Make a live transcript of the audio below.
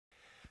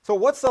So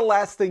what's the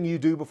last thing you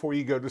do before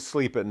you go to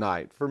sleep at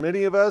night? For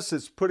many of us,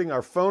 it's putting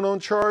our phone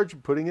on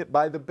charge, putting it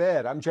by the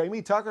bed. I'm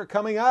Jamie Tucker.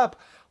 Coming up,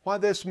 why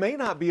this may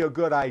not be a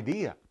good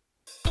idea.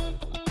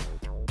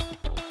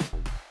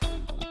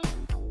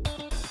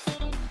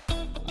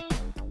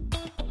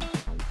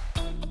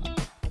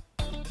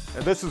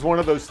 And this is one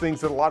of those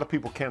things that a lot of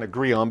people can't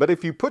agree on, but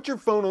if you put your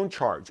phone on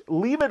charge,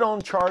 leave it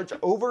on charge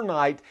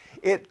overnight,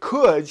 it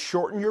could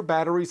shorten your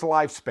battery's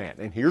lifespan.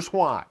 And here's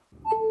why.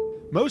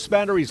 Most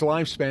batteries'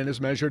 lifespan is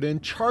measured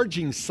in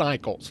charging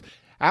cycles.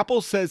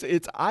 Apple says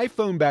its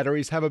iPhone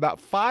batteries have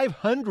about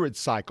 500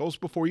 cycles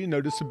before you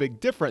notice a big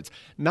difference.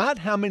 Not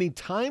how many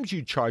times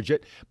you charge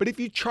it, but if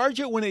you charge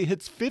it when it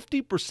hits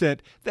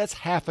 50%, that's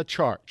half a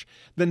charge.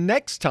 The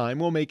next time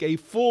will make a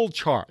full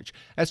charge.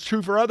 That's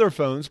true for other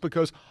phones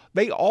because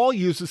they all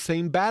use the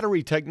same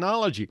battery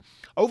technology.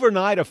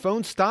 Overnight, a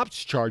phone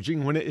stops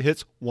charging when it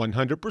hits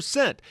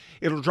 100%.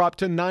 It'll drop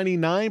to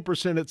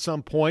 99% at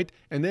some point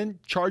and then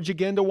charge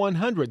again to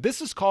 100.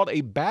 This is called a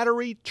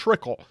battery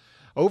trickle.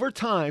 Over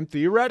time,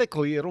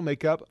 theoretically, it'll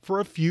make up for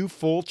a few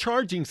full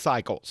charging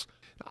cycles.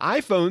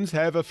 iPhones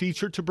have a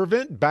feature to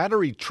prevent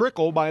battery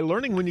trickle by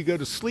learning when you go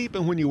to sleep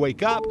and when you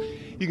wake up.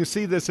 You can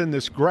see this in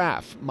this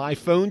graph. My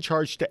phone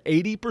charged to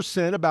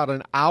 80% about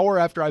an hour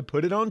after I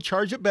put it on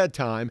charge at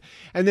bedtime,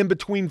 and then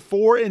between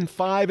 4 and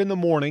 5 in the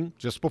morning,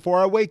 just before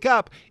I wake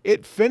up,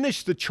 it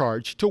finished the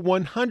charge to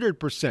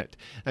 100%.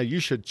 Now, you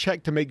should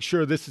check to make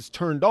sure this is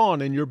turned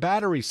on in your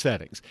battery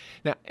settings.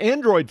 Now,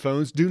 Android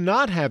phones do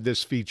not have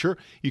this feature.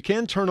 You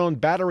can turn on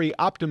battery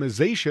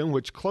optimization,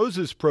 which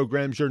closes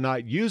programs you're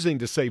not using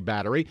to save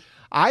battery.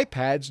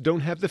 iPads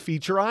don't have the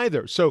feature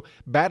either, so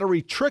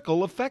battery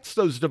trickle affects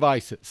those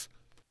devices.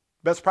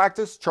 Best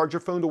practice, charge your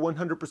phone to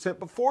 100%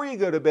 before you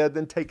go to bed,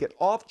 then take it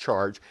off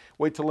charge.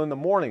 Wait till in the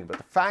morning. But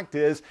the fact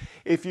is,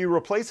 if you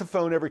replace a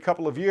phone every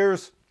couple of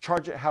years,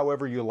 charge it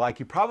however you like.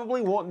 You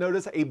probably won't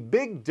notice a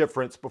big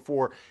difference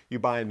before you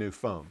buy a new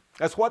phone.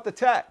 That's What the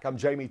Tech. I'm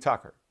Jamie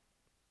Tucker.